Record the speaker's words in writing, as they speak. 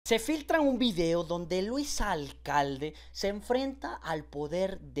Se filtra un video donde Luisa Alcalde se enfrenta al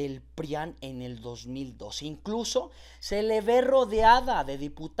poder del PRIAN en el 2002. Incluso se le ve rodeada de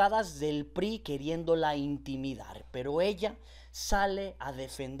diputadas del PRI queriéndola intimidar, pero ella sale a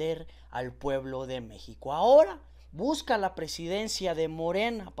defender al pueblo de México. Ahora busca la presidencia de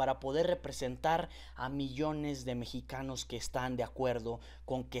Morena para poder representar a millones de mexicanos que están de acuerdo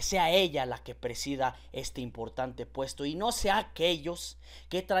con que sea ella la que presida este importante puesto y no sea aquellos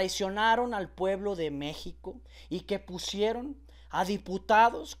que traicionaron al pueblo de México y que pusieron a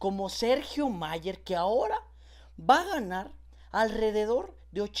diputados como Sergio Mayer, que ahora va a ganar alrededor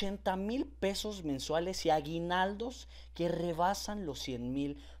de 80,000 pesos mensuales y aguinaldos que rebasan los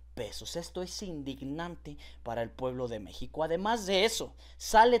 100,000 pesos. Esto es indignante para el pueblo de México. Además de eso,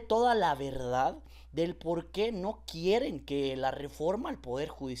 sale toda la verdad del por qué no quieren que la reforma al Poder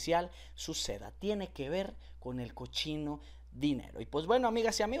Judicial suceda. Tiene que ver con el cochino dinero. Y pues bueno,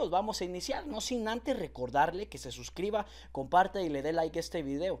 amigas y amigos, vamos a iniciar, no sin antes recordarle que se suscriba, comparte y le dé like a este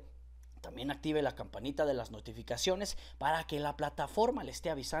video. También active la campanita de las notificaciones para que la plataforma le esté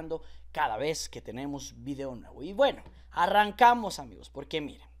avisando cada vez que tenemos video nuevo. Y bueno, arrancamos, amigos, porque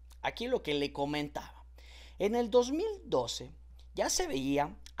miren, aquí lo que le comentaba. En el 2012 ya se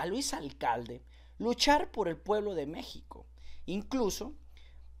veía a Luisa Alcalde luchar por el pueblo de México. Incluso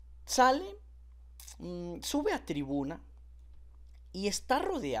sale, sube a tribuna y está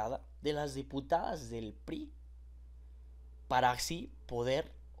rodeada de las diputadas del PRI para así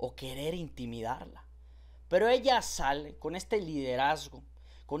poder o querer intimidarla. Pero ella sale con este liderazgo,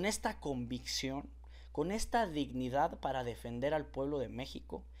 con esta convicción, con esta dignidad para defender al pueblo de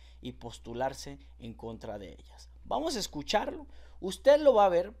México y postularse en contra de ellas. Vamos a escucharlo. Usted lo va a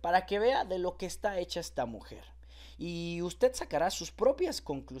ver para que vea de lo que está hecha esta mujer. Y usted sacará sus propias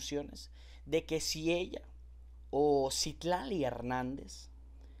conclusiones de que si ella o Citlali Hernández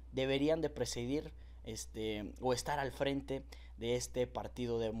deberían de presidir o estar al frente de este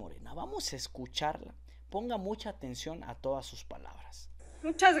partido de Morena. Vamos a escucharla. Ponga mucha atención a todas sus palabras.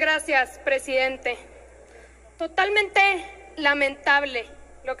 Muchas gracias, presidente. Totalmente lamentable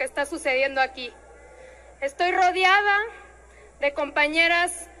lo que está sucediendo aquí. Estoy rodeada de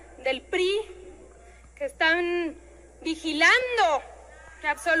compañeras del PRI que están vigilando que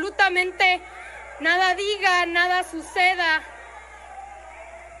absolutamente nada diga, nada suceda.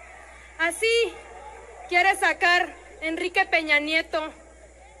 Así quiere sacar Enrique Peña Nieto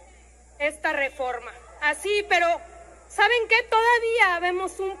esta reforma. Así, pero ¿saben qué? Todavía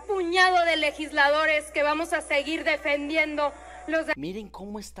vemos un puñado de legisladores que vamos a seguir defendiendo los Miren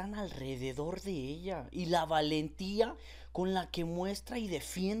cómo están alrededor de ella y la valentía con la que muestra y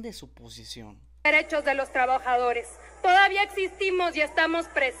defiende su posición. Derechos de los trabajadores. Todavía existimos y estamos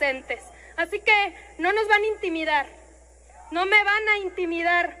presentes. Así que no nos van a intimidar. No me van a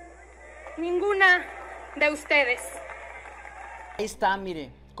intimidar ninguna de ustedes. Ahí está,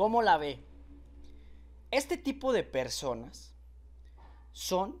 mire, ¿cómo la ve? Este tipo de personas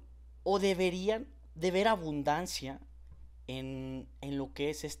son o deberían de ver abundancia en lo que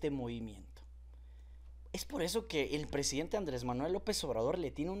es este movimiento. Es por eso que el presidente Andrés Manuel López Obrador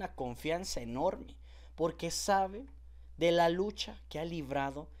le tiene una confianza enorme, porque sabe de la lucha que ha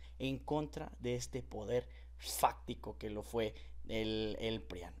librado en contra de este poder fáctico que lo fue el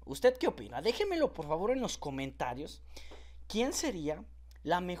PRIAN. ¿Usted qué opina? Déjenmelo por favor en los comentarios. ¿Quién sería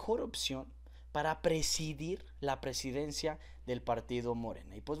la mejor opción para presidir la presidencia del partido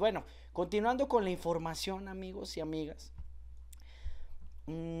Morena? Y pues bueno, continuando con la información, amigos y amigas,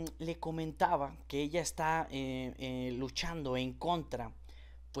 le comentaba que ella está luchando en contra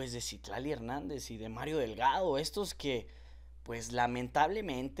pues de Citlali Hernández y de Mario Delgado, estos que pues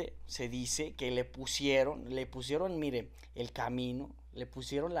lamentablemente se dice que le pusieron, mire, el camino, le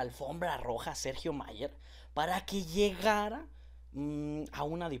pusieron la alfombra roja a Sergio Mayer para que llegara a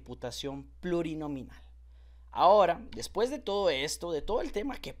una diputación plurinominal. Ahora, después de todo esto, de todo el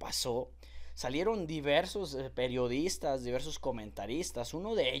tema que pasó, salieron diversos periodistas, diversos comentaristas.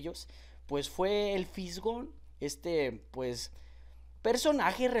 Uno de ellos pues fue el Fisgón, pues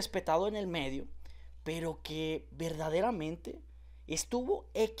personaje respetado en el medio, pero que verdaderamente estuvo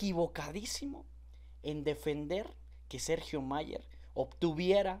equivocadísimo en defender que Sergio Mayer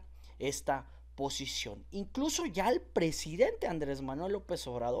obtuviera esta posición. Incluso ya el presidente Andrés Manuel López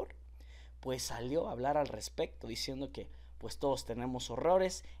Obrador pues salió a hablar al respecto, diciendo que pues todos tenemos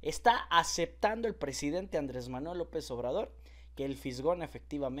errores. Está aceptando el presidente Andrés Manuel López Obrador que el Fisgón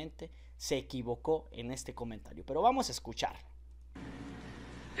efectivamente se equivocó en este comentario. Pero vamos a escuchar.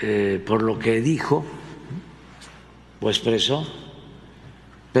 Por lo que dijo o expresó,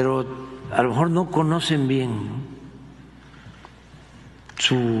 pero a lo mejor no conocen bien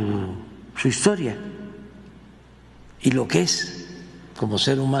su historia y lo que es como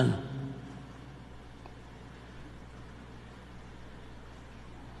ser humano.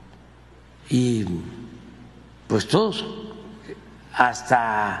 Y pues todos,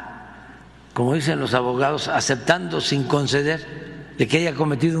 hasta, como dicen los abogados, aceptando sin conceder de que haya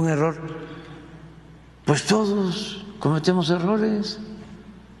cometido un error, pues todos cometemos errores,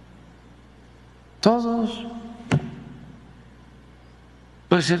 todos.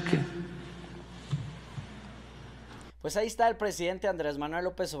 Puede ser que... Pues ahí está el presidente Andrés Manuel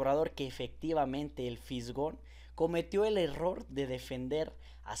López Obrador, que efectivamente el fisgón cometió el error de defender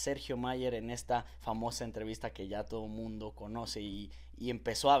a Sergio Mayer en esta famosa entrevista que ya todo el mundo conoce y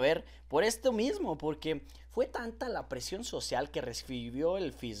empezó a ver por esto mismo, porque fue tanta la presión social que recibió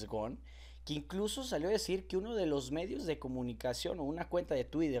el fisgón que incluso salió a decir que uno de los medios de comunicación o una cuenta de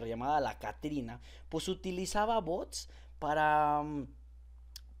Twitter llamada La Catrina pues utilizaba bots para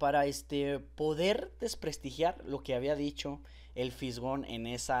poder desprestigiar lo que había dicho el fisgón en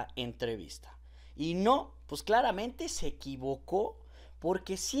esa entrevista. Y no, pues claramente se equivocó,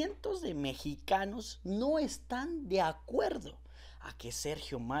 porque cientos de mexicanos no están de acuerdo a que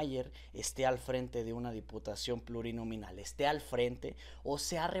Sergio Mayer esté al frente de una diputación plurinominal, esté al frente o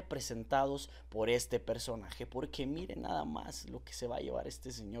sea representados por este personaje, porque miren nada más lo que se va a llevar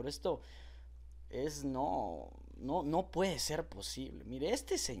este señor. Esto es no puede ser posible. Mire,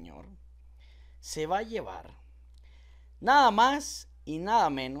 este señor se va a llevar nada más y nada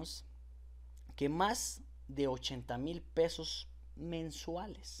menos que más de 80,000 pesos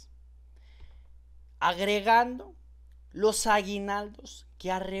mensuales, agregando los aguinaldos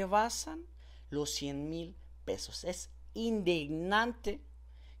que arrebasan los 100,000 pesos. Es indignante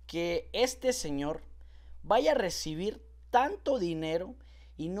que este señor vaya a recibir tanto dinero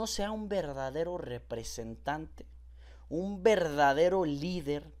y no sea un verdadero representante, un verdadero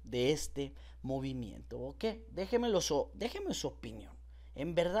líder de este movimiento. ¿Ok? Déjeme su opinión.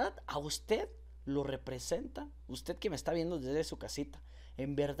 ¿En verdad a usted lo representa? Usted que me está viendo desde su casita,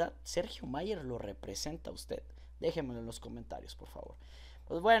 ¿en verdad Sergio Mayer lo representa a usted? Déjenmelo en los comentarios, por favor.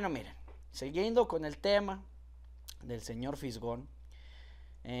 Pues bueno, miren, siguiendo con el tema del señor fisgón,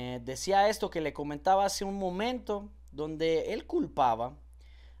 decía esto que le comentaba hace un momento, donde él culpaba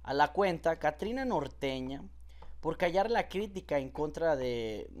a la cuenta Catrina Norteña por callar la crítica en contra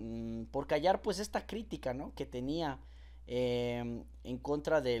de, por callar pues esta crítica, ¿no?, que tenía en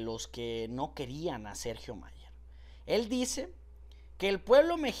contra de los que no querían a Sergio Mayer. Él dice que el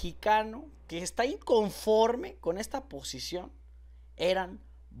pueblo mexicano que está inconforme con esta posición eran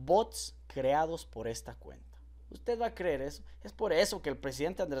bots creados por esta cuenta. ¿Usted va a creer eso? Es por eso que el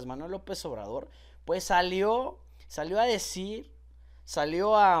presidente Andrés Manuel López Obrador pues salió a decir,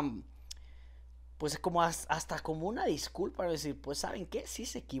 pues como hasta como una disculpa, decir, pues ¿saben qué? Sí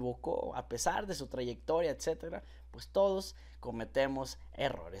se equivocó, a pesar de su trayectoria, etcétera, pues todos cometemos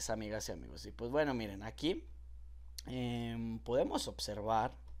errores, amigas y amigos. Y pues bueno, miren, aquí podemos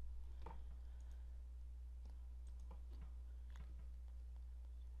observar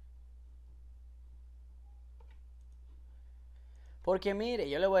porque mire,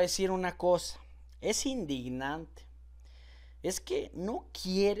 yo le voy a decir una cosa, es indignante. Es que no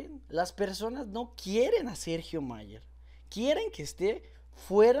quieren, las personas no quieren a Sergio Mayer, quieren que esté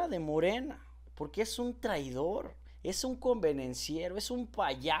fuera de Morena, porque es un traidor, es un convenenciero, es un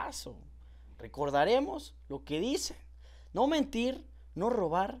payaso. Recordaremos lo que dice: no mentir, no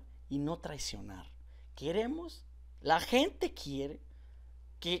robar y no traicionar. La gente quiere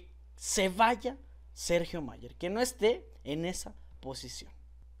que se vaya Sergio Mayer, que no esté en esa posición.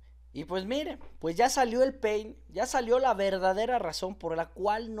 Y pues miren, pues ya salió el peine, ya salió la verdadera razón por la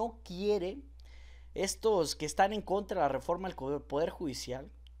cual no quiere estos que están en contra de la reforma al Poder Judicial,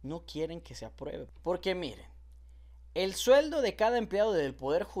 no quieren que se apruebe. Porque miren, el sueldo de cada empleado del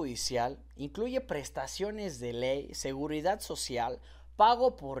Poder Judicial incluye prestaciones de ley, seguridad social,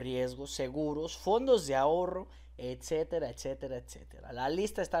 pago por riesgos, seguros, fondos de ahorro, etcétera, etcétera, etcétera. La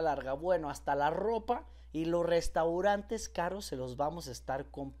lista está larga. Bueno, hasta la ropa y los restaurantes caros se los vamos a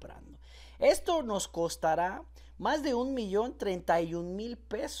estar comprando. Esto nos costará más de 1,031,000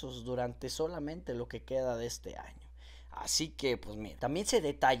 pesos durante solamente lo que queda de este año. Así que, pues mira, también se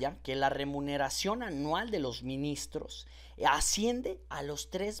detalla que la remuneración anual de los ministros asciende a los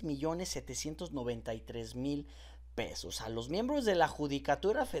 3,793,000 pesos, a los miembros de la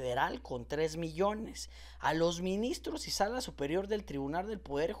Judicatura Federal con 3 millones, a los ministros y Sala Superior del Tribunal del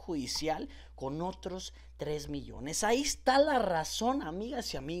Poder Judicial con otros 3 millones. Ahí está la razón,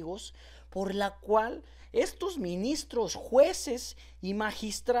 amigas y amigos, por la cual estos ministros, jueces y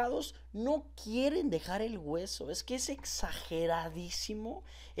magistrados no quieren dejar el hueso. Es que es exageradísimo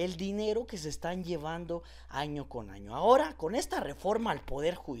el dinero que se están llevando año con año. Ahora, con esta reforma al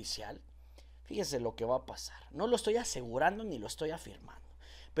Poder Judicial, fíjese lo que va a pasar. No lo estoy asegurando ni lo estoy afirmando,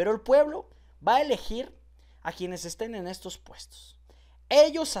 pero el pueblo va a elegir a quienes estén en estos puestos.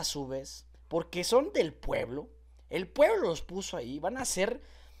 Ellos a su vez, porque son del pueblo, el pueblo los puso ahí, van a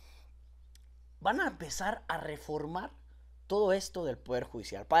empezar a reformar todo esto del Poder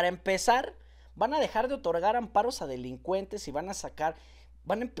Judicial. Para empezar, van a dejar de otorgar amparos a delincuentes y van a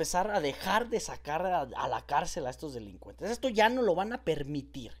empezar a dejar de sacar a la cárcel a estos delincuentes. Esto ya no lo van a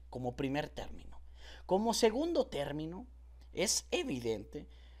permitir como primer término. Como segundo término, es evidente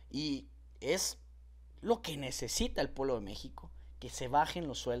y es lo que necesita el pueblo de México, que se bajen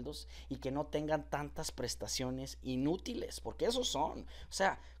los sueldos y que no tengan tantas prestaciones inútiles, porque esos son. O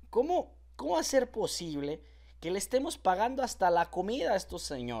sea, ¿cómo va a ser posible que le estemos pagando hasta la comida a estos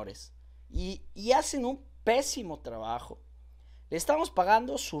señores? Y hacen un pésimo trabajo. Le estamos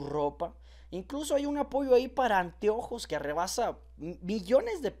pagando su ropa. Incluso hay un apoyo ahí para anteojos que rebasa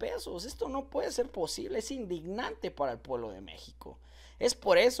millones de pesos. Esto no puede ser posible. Es indignante para el pueblo de México. Es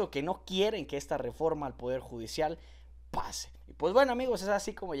por eso que no quieren que esta reforma al Poder Judicial pase. Y pues bueno, amigos, es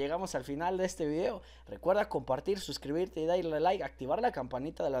así como llegamos al final de este video. Recuerda compartir, suscribirte y darle like, activar la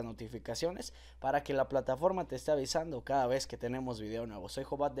campanita de las notificaciones para que la plataforma te esté avisando cada vez que tenemos video nuevo. Soy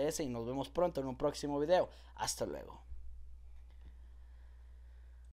Jobat DS y nos vemos pronto en un próximo video. Hasta luego.